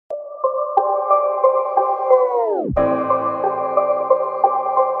Now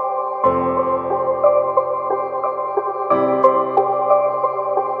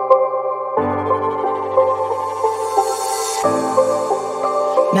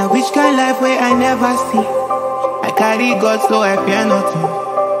which kind life where I never see? I carry God so I fear nothing.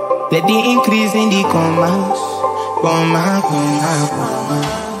 Let the increase in the commands.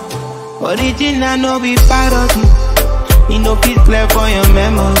 Original no be parody. You know peace clear for your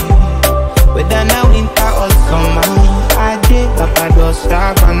memory. Whether now winter or summer, I did Papa don't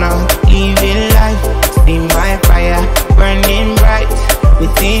stop now. Living life, see my fire burning bright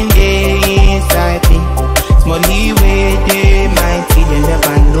within the inside me. Small leeway, they mighty, they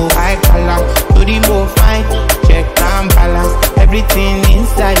never know I color. To the more fine, check and balance. Everything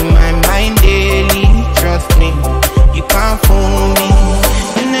inside my mind daily, trust me, you can't fool me.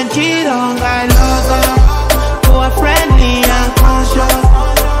 Energy don't got logo, who are friendly and conscious.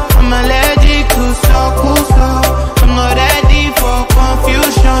 I'm allergic to so I'm not ready for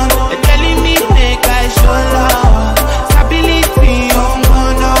confusion. They're telling me make I show love, stability on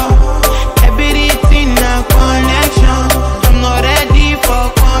one up. Everything a connection. I'm not ready for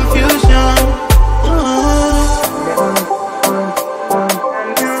confusion.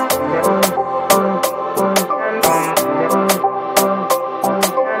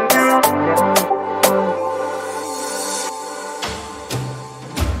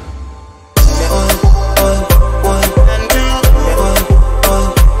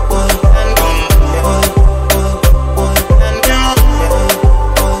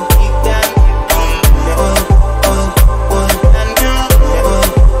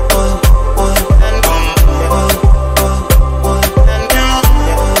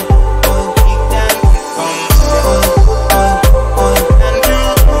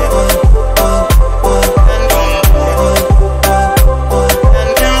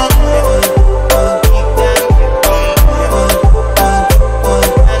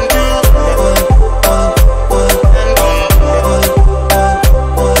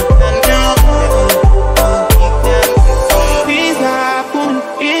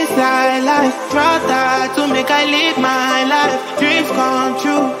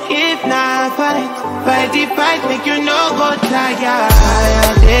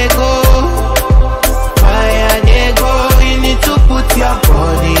 Fire they go, you need to put your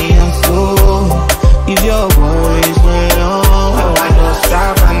body